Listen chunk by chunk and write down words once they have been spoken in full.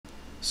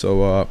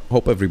So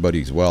hope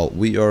everybody's well.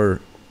 We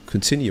are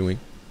continuing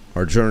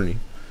our journey,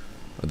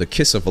 the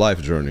Kiss of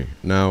Life journey.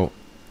 Now,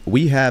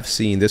 we have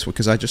seen this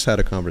because I just had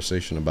a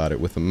conversation about it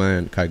with a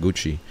man,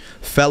 Kaiguchi,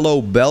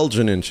 fellow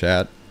Belgian in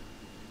chat.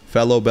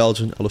 Fellow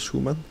Belgian, alles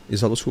goed man?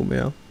 Is alles goed met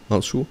jou?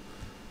 Alles goed?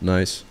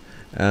 Nice.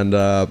 And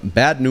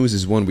bad news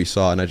is one we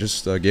saw, and I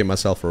just gave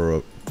myself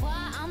a...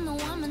 I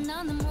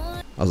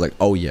was like,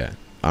 oh yeah,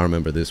 I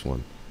remember this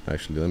one.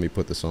 Actually, let me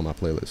put this on my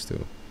playlist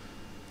too.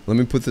 Let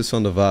me put this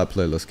on the vibe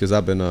playlist because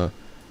I've been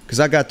because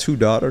I got two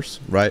daughters,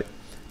 right?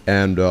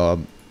 And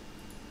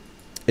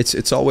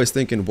it's always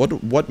thinking,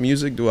 what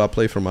music do I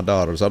play for my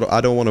daughters?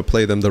 I don't want to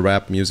play them the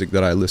rap music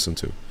that I listen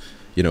to,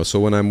 you know. So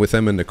when I'm with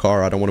them in the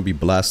car, I don't want to be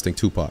blasting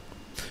Tupac.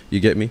 You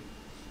get me?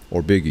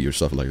 Or Biggie or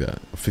stuff like that,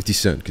 or 50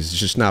 Cent, because it's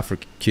just not for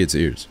kids'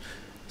 ears.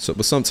 So,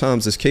 but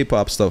sometimes this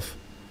K-pop stuff,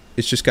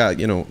 it's just got,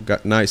 you know,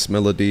 got nice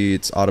melody,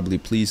 it's audibly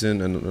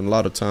pleasing, and a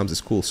lot of times it's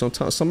cool.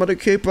 Sometimes some of the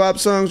K-pop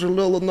songs are a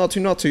little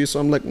naughty,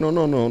 so I'm like, no,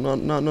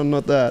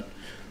 not that.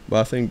 But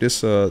I think this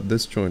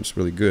this joint's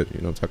really good,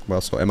 you know what I'm talking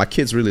about. So, and my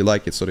kids really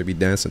like it, so they be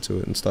dancing to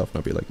it and stuff, and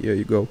I'll be like, yeah,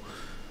 you go,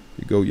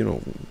 you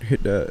know,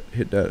 hit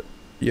that,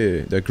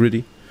 yeah, that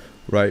gritty,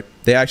 right?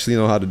 They actually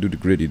know how to do the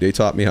gritty. They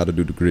taught me how to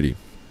do the gritty.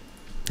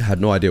 I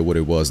had no idea what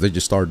it was. They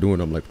just started doing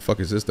it. I'm like, what the fuck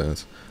is this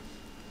dance?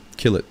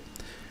 Kill it.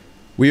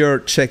 We are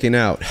checking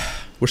out.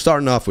 We're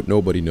starting off with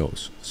Nobody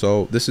Knows.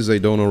 So this is a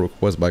donor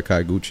request by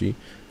Kaiguchi.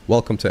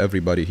 Welcome to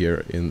everybody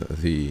here in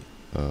the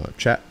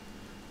chat.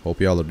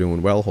 Hope y'all are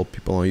doing well. Hope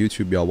people on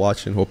YouTube y'all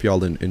watching. Hope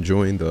y'all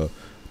enjoying the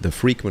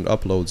frequent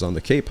uploads on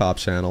the K-pop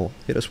channel.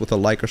 Hit us with a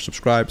like or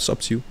subscribe. It's up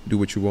to you. Do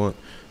what you want.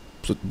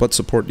 But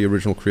support the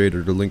original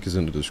creator. The link is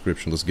in the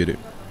description. Let's get it.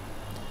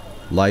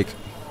 Like.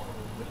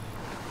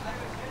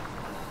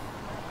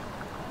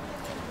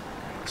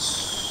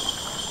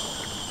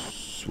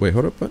 Wait,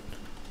 hold up, what?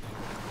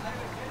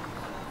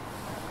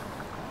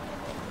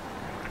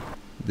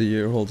 The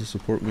year holds a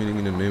support meeting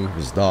in the name of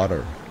his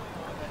daughter.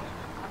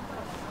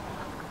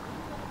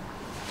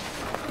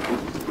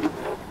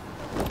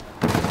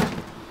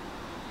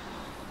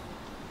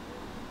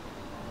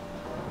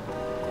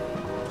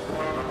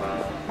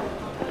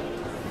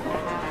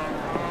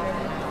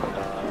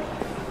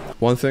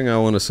 One thing I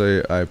want to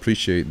say, I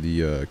appreciate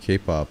the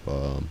K-pop,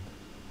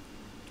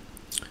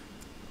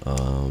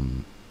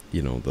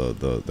 you know,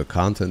 the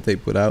content they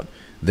put out.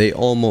 They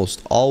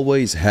almost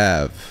always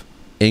have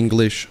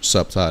English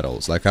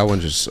subtitles. Like, I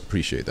want to just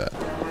appreciate that.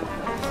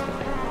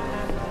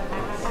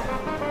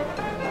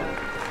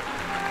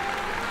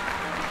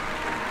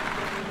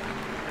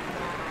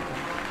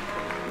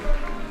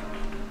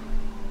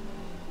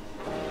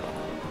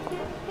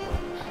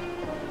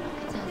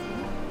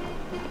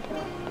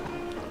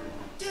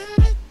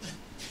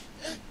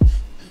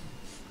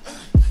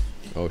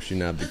 Oh, she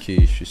nabbed the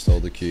key. She stole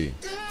the key.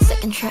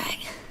 Second track.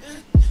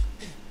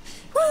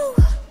 Woo.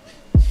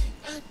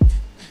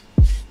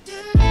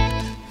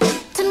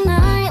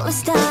 Tonight let's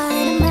start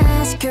a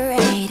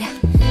masquerade.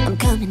 I'm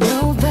coming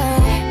over.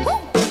 Woo.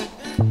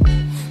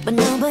 But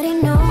nobody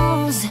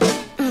knows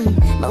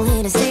my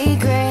little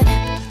secret.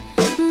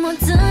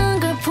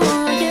 모든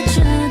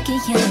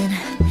보여주기엔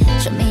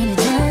좀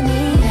이르잖니.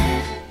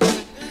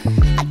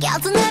 I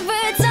got to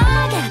never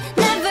talk,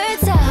 never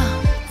tell.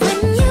 When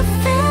you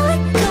feel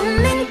it,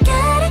 come and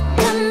get it.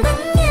 Come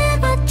and get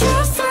what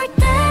you're so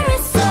there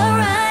is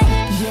alright.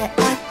 Yeah, I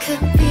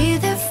could be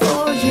there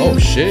for you. Oh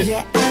shit.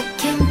 Yeah, I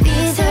can be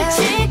there.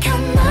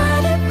 솔직한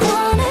말을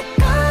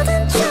원했거든.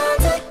 좀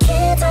더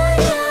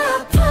기다려.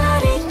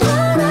 Party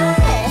all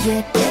night.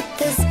 Yeah, get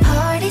this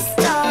party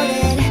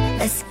started.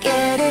 Let's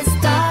get it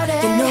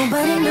started. Yeah,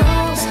 nobody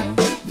knows.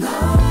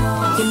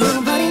 Yeah,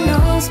 nobody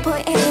knows.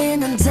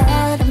 Putting under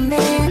the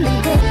man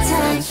and good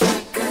time.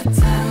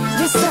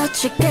 You're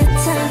such a good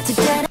time to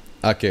get.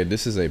 Okay,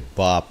 this is a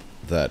bop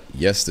that,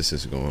 yes, this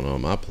is going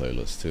on my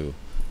playlist too,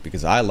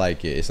 because I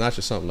like it. It's not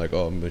just something like,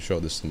 oh, I'm gonna show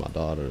this to my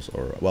daughters,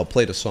 or, well,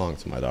 play the song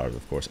to my daughters,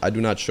 of course. I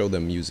do not show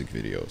them music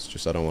videos.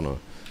 Just I don't want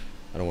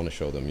to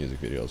show them music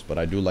videos, but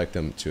I do like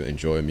them to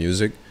enjoy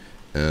music.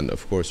 And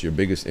of course, your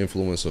biggest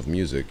influence of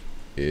music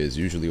is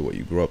usually what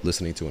you grew up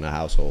listening to in a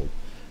household.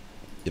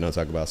 You know what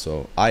I'm talking about?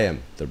 So I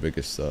am the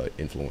biggest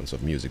influence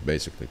of music,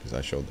 basically, because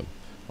I show them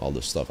all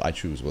this stuff. I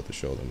choose what to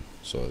show them,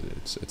 so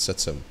it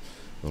sets them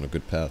on a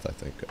good path, I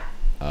think.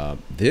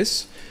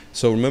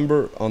 So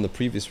remember on the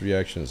previous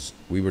reactions,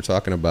 we were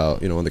talking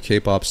about, you know, on the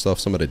K-pop stuff,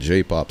 some of the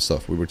J-pop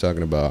stuff, we were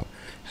talking about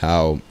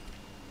how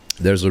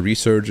there's a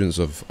resurgence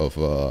of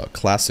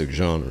classic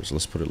genres,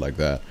 let's put it like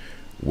that,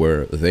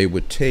 where they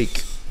would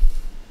take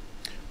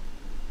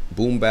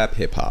boom bap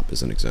hip hop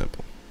as an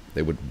example.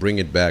 They would bring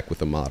it back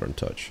with a modern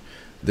touch.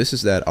 This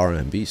is that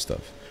R&B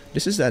stuff.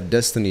 This is that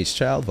Destiny's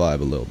Child vibe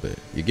a little bit.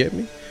 You get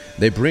me?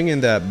 They bring in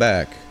that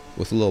back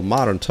with a little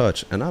modern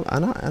touch, and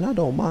I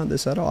don't mind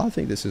this at all. I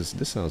think this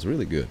sounds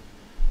really good.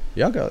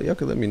 Y'all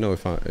could let me know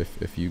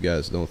if you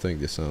guys don't think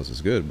this sounds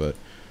as good, but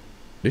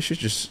this shit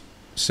just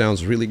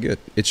sounds really good.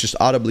 It's just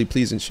audibly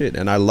pleasing shit,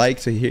 and I like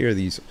to hear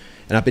these.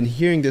 And I've been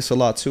hearing this a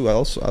lot too. I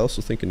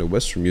also think in the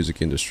Western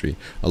music industry,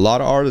 a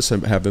lot of artists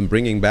have been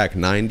bringing back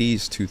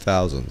 90s,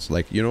 2000s,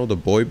 like, you know, the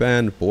boy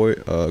band,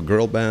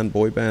 girl band,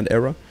 boy band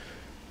era.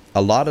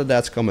 A lot of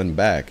that's coming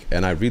back,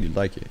 and I really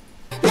like it.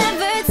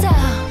 Never tell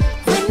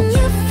when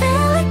you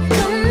feel it,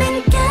 come and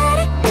get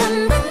it.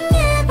 Come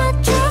whenever,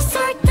 just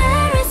right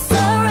there, it's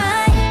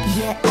alright.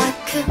 Yeah, I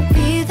could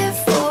be there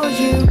for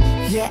you.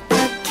 Yeah,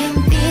 I can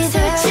be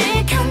there.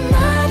 솔직한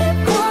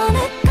나를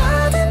원해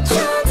거든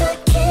전부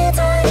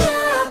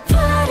기다려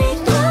party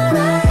all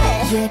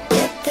night. Yeah,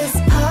 get this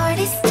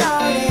party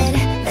started.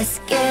 Let's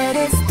get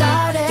it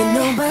started. Yeah,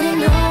 nobody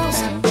knows.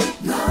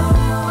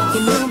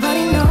 Yeah,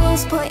 nobody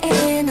knows.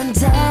 보이는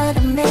under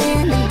the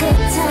man and good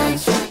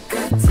times.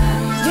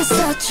 You're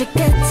such a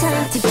good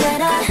time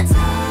together.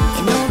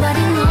 Yeah,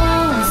 nobody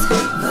knows.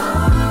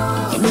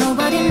 Yeah,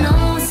 nobody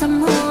knows.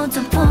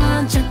 아무도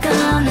본 적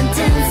없는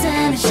dancing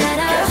in the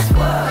shadows.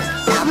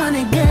 I'm on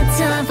a good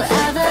time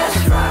forever.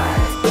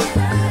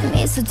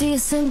 미소 뒤에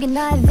숨긴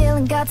나의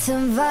villain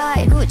같은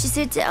vibe. 굳이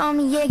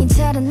쓸데없는 얘긴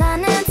잘안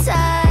하는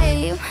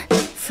type.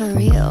 For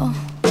real?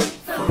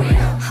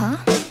 Huh?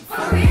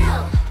 For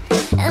real?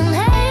 And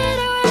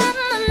later on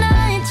the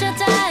night 저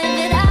dive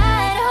it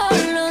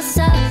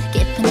홀로서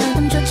깊은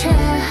어둠조차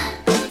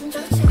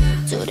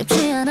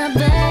두렵지 않아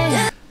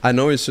babe. I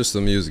know it's just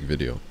a music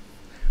video,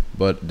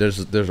 but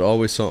there's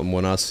always something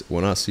when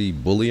I see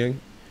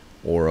bullying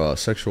or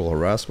sexual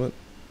harassment.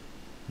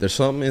 There's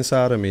something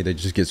inside of me that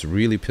just gets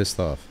really pissed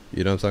off.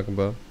 You know what I'm talking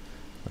about?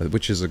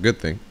 Which is a good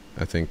thing.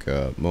 I think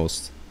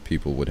most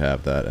people would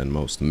have that, and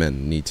most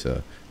men need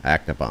to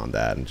act upon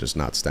that and just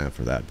not stand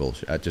for that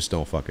bullshit. I just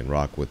don't fucking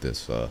rock with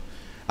this.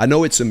 I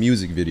know it's a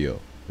music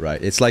video,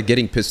 right? It's like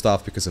getting pissed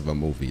off because of a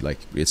movie. Like,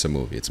 it's a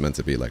movie. It's meant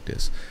to be like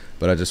this.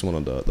 But I just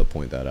wanted to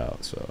point that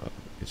out. So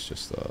it's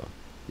just,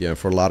 yeah,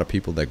 for a lot of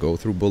people that go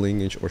through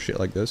bullying or shit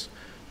like this,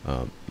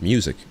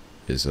 music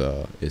is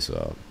a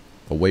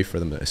way for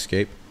them to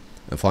escape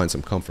and find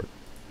some comfort.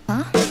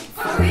 Huh?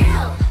 For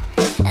real?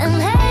 And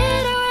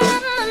later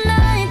on the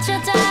night 저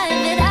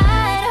dive it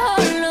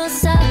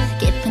홀로서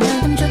깊은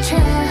어둠조차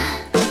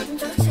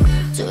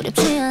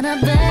두렵지 않아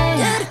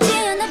babe. 두렵지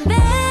않아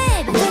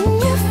babe.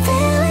 When you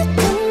feel it,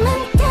 come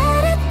and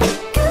get it.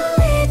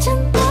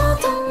 이끌리진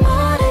너도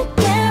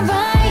모르게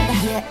right.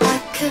 Yeah, I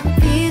could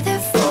be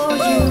there for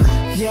you.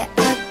 Yeah,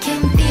 I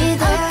can be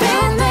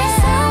there. 내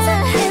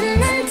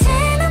상상했는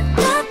티는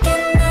밖에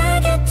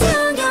내게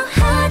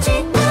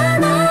중요하지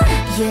않아.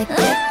 Yeah,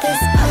 get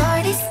this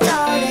party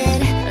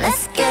started.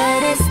 Let's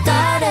get it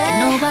started.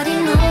 Nobody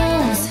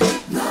knows.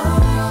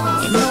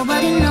 Yeah,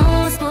 nobody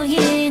knows.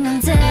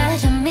 보이는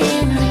대로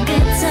믿는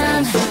good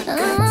time.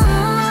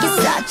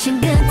 It's such a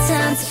good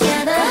time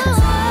together.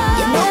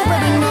 Yeah,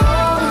 nobody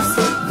knows.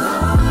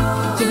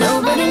 Yeah,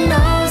 nobody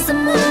knows.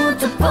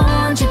 아무도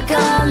본 적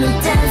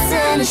없는 dance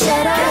in the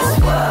shadows.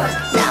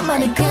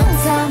 나만의 good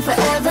time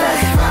forever.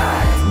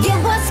 Yeah,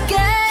 what's good?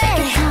 Take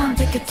your time,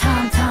 take your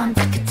time,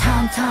 take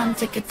your time,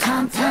 take your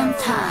time.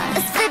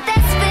 Let's flip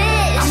that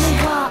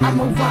switch. I'm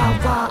a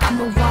wild, I'm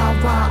a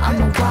wild.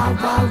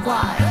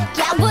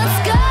 Yeah, what's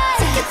good?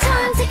 Take your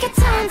time, take your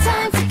time,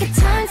 take your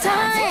time.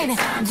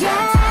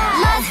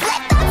 Yeah, let's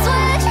flip that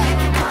switch.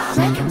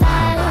 Make it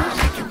wild,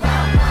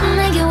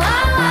 make it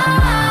wild.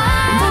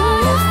 When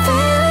you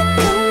feel it,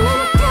 come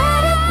and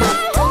get it.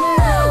 너도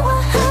나와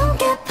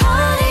함께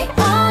party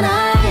all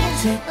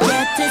night. To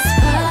get this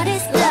party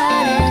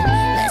started,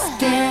 let's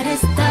get it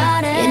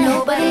started. Yeah,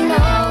 nobody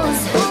knows.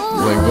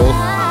 Let go.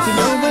 Yeah,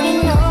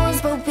 nobody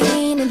knows, but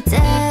we need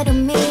that to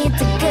meet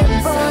the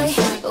good boy.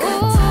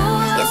 Ooh,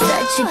 it's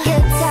such a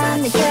good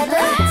time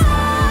together.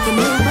 Yeah,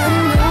 nobody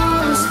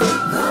knows.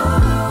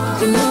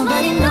 Yeah,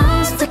 nobody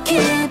knows to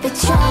keep it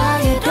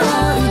child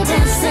on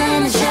dance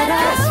in the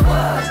shadows.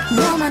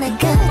 너만의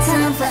good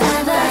time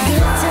forever.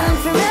 Good time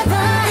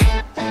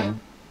forever.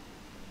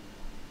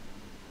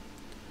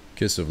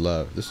 Kiss of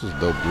Love. This is a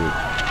dope group.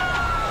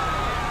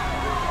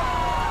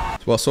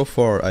 Well, so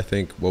far, I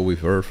think what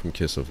we've heard from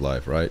Kiss of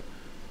Life, right?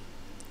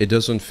 It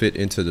doesn't fit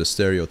into the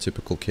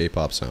stereotypical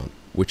K-pop sound,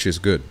 which is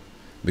good,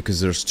 because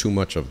there's too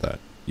much of that.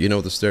 You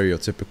know, the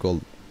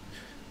stereotypical,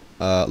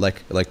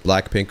 like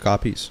Blackpink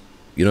copies.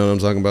 You know what I'm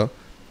talking about?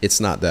 It's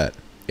not that.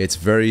 It's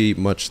very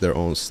much their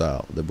own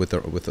style,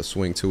 with a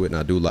swing to it,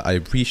 and I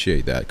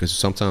appreciate that, because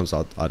sometimes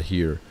I'd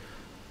hear,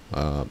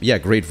 yeah,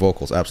 great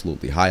vocals,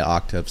 absolutely, high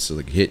octaves, so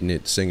like hitting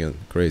it, singing,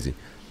 crazy.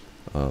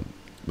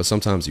 But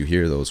sometimes you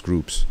hear those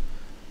groups,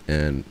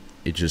 and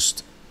it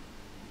just,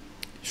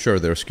 sure,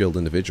 they're skilled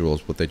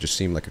individuals, but they just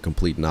seem like a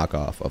complete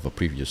knockoff of a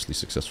previously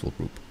successful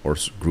group, or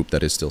group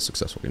that is still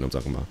successful. You know what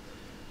I'm talking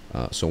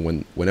about? So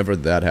whenever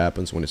that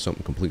happens, when it's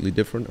something completely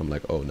different, I'm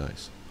like, oh,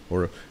 nice.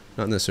 Or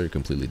not necessarily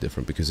completely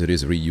different, because it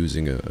is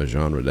reusing a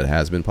genre that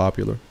has been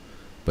popular,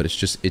 but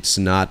it's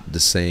not the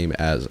same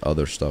as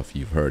other stuff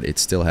you've heard. It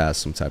still has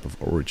some type of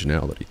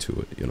originality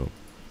to it, you know.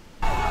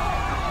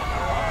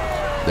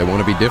 They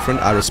want to be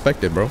different. I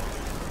respect it, bro.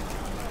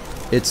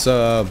 It's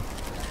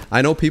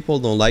I know people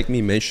don't like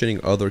me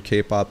mentioning other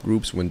K-pop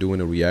groups when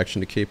doing a reaction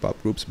to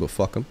K-pop groups, but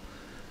fuck them.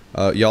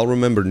 Y'all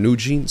remember New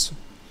Jeans?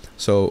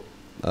 So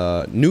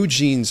New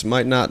Jeans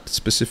might not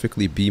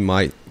specifically be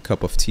my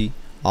cup of tea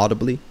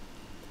audibly.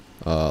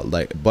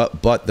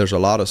 But there's a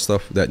lot of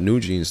stuff that New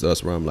Jeans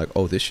does where I'm like,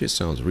 oh, this shit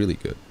sounds really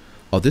good.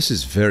 Oh, this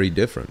is very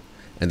different,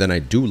 and then I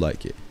do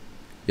like it.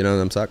 You know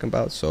what I'm talking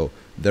about? So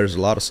there's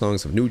a lot of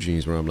songs of New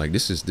Jeans where I'm like,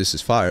 this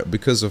is fire,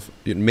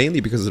 mainly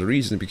because of the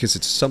reason, because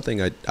it's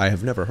something I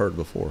have never heard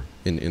before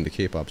in the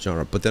K-pop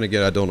genre. But then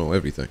again, I don't know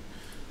everything.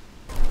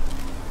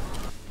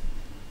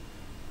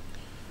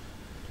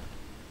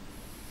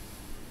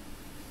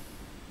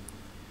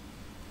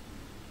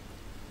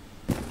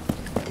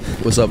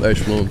 What's up,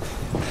 Ash Bloom?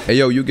 Hey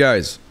yo, you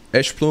guys,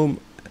 Ash Bloom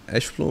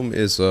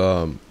is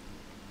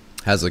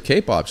has a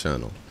K-pop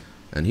channel,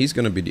 and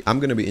I'm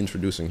gonna be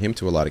introducing him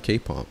to a lot of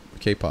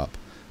K-pop.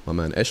 My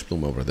man Ash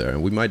Bloom over there,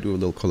 and we might do a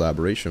little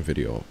collaboration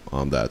video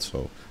on that.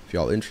 So if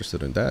y'all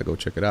interested in that, go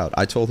check it out.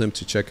 I told him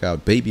to check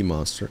out Baby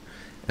Monster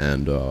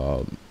and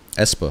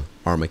Espa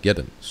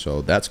Armageddon.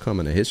 So that's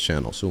coming to his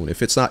channel soon.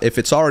 If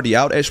it's already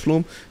out, Ash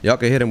Bloom, y'all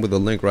can hit him with the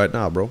link right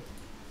now, bro.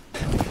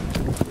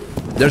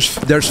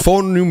 There's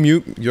 4 new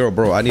mute. Yo,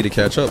 bro, I need to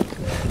catch up.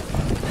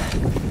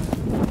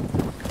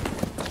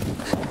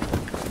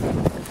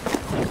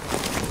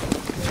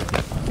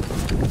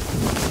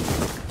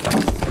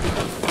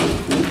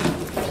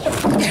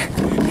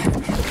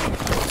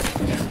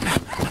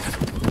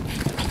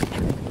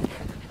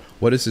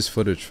 What is this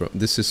footage from?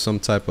 This is some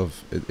type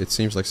of. It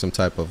seems like some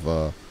type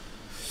of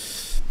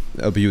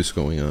abuse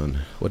going on.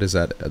 What is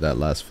that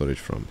last footage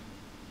from?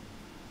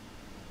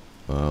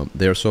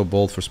 They are so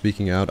bold for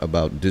speaking out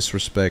about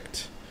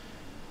disrespect.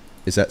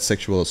 Is that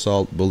sexual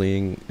assault,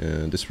 bullying,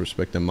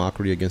 disrespect and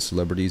mockery against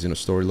celebrities in a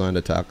storyline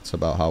that talks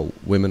about how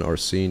women are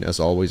seen as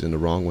always in the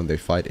wrong when they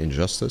fight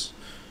injustice?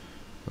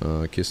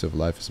 Kiss of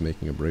Life is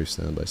making a brave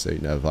stand by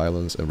saying that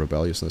violence and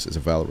rebelliousness is a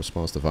valid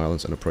response to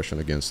violence and oppression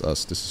against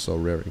us. This is so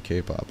rare in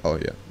K-pop. Oh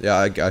yeah, yeah.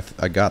 I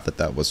got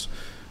that was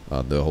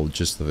the whole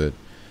gist of it.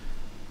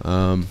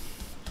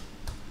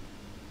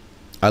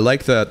 I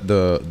like that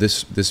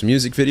this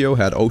music video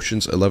had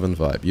Ocean's 11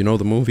 vibe. You know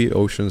the movie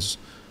Ocean's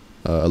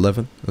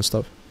 11 and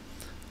stuff.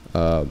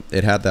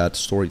 It had that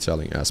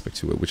storytelling aspect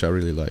to it, which I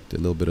really liked. A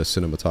little bit of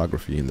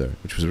cinematography in there,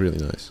 which was really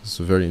nice. It's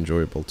very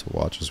enjoyable to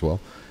watch as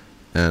well.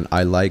 And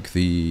I like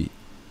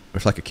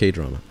it's like a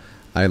K-drama.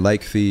 I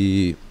like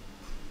the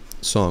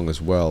song as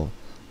well,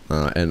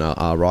 and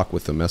I'll rock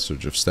with the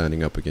message of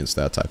standing up against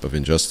that type of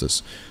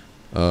injustice.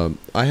 I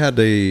had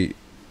in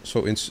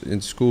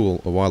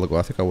school a while ago,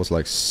 I think I was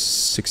like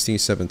 16,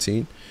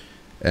 17,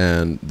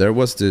 and there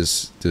was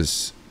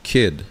this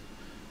kid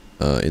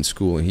in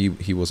school, and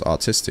he was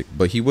autistic,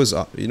 but he was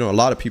a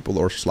lot of people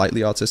are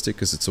slightly autistic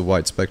because it's a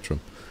wide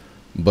spectrum,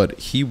 but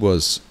he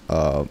was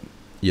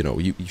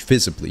you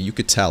visibly you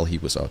could tell he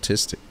was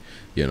autistic,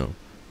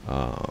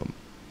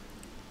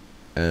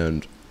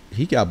 and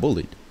he got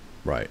bullied,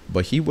 right?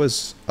 But he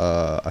was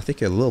I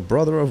think a little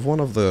brother of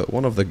one of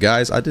the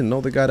guys. I didn't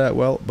know the guy that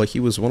well, but he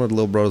was one of the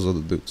little brothers of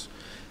the dudes,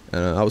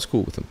 and I was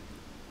cool with him.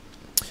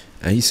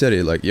 And he said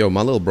it like, yo,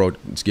 my little bro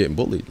is getting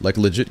bullied, like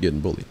legit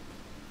getting bullied.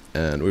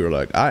 And we were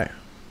like, I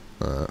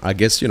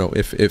guess,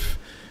 if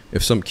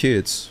some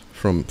kids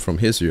from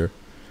his year,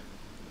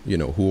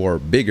 who are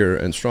bigger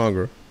and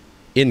stronger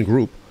in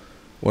group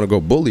want to go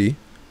bully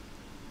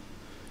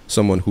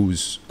someone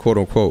who's quote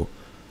unquote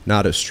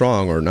not as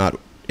strong or not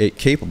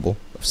capable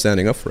of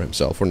standing up for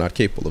himself or not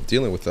capable of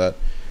dealing with that,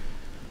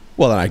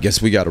 well, then I guess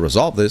we got to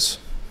resolve this.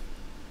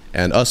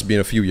 And us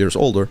being a few years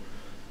older,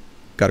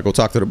 got to go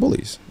talk to the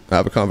bullies,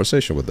 have a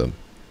conversation with them,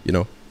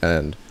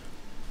 and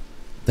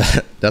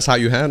that's how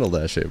you handle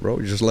that shit, bro.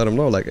 You just let them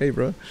know, like, hey,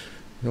 bro,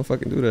 don't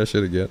fucking do that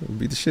shit again. I'll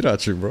beat the shit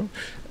out you, bro.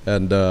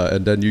 And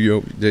then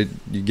you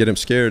get him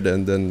scared,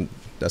 and then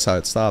that's how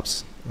it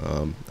stops.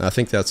 I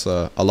think that's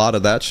a lot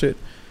of that shit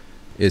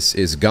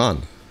is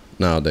gone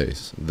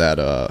nowadays. That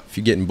if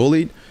you're getting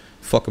bullied,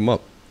 fuck them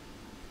up.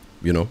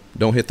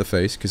 Don't hit the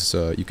face, because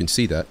you can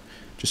see that.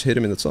 Just hit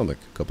him in the stomach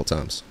a couple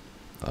times.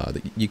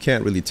 You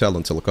can't really tell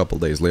until a couple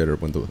days later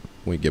when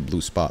you get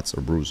blue spots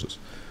or bruises.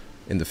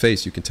 In the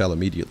face, you can tell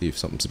immediately if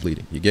something's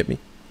bleeding. You get me?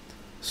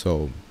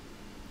 So,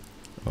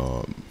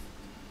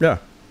 yeah.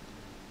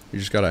 You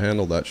just gotta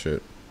handle that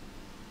shit.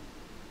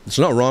 There's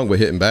nothing wrong with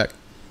hitting back.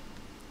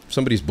 If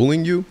somebody's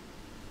bullying you,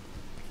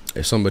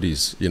 if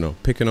somebody's,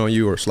 picking on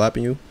you or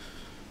slapping you,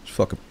 just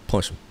fucking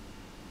punch them.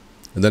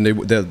 And then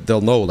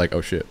they'll know, like,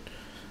 oh shit.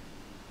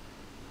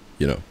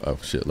 Oh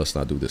shit, let's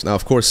not do this. Now,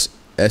 of course,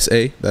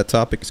 SA, that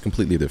topic is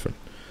completely different.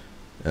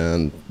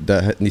 And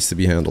that needs to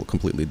be handled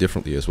completely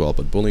differently as well.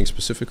 But bullying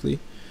specifically,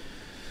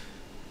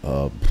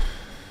 also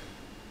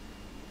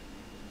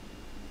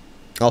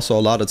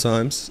a lot of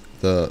times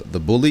the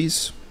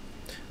bullies,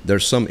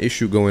 there's some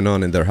issue going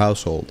on in their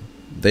household.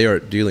 They are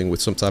dealing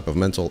with some type of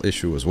mental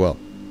issue as well.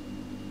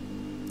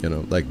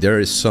 Like there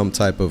is some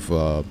type of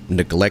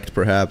neglect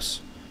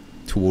perhaps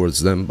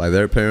towards them by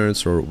their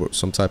parents, or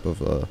some type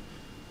of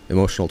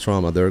emotional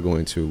trauma they're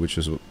going to, which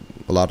is a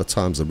lot of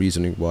times the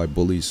reasoning why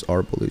bullies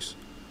are bullies.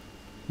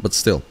 But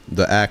still,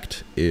 the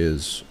act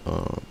is,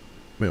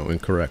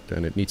 incorrect,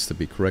 and it needs to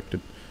be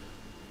corrected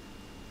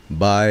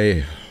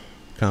by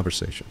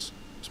conversations.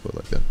 Let's put it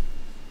like that.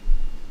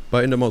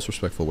 But in the most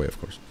respectful way, of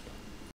course.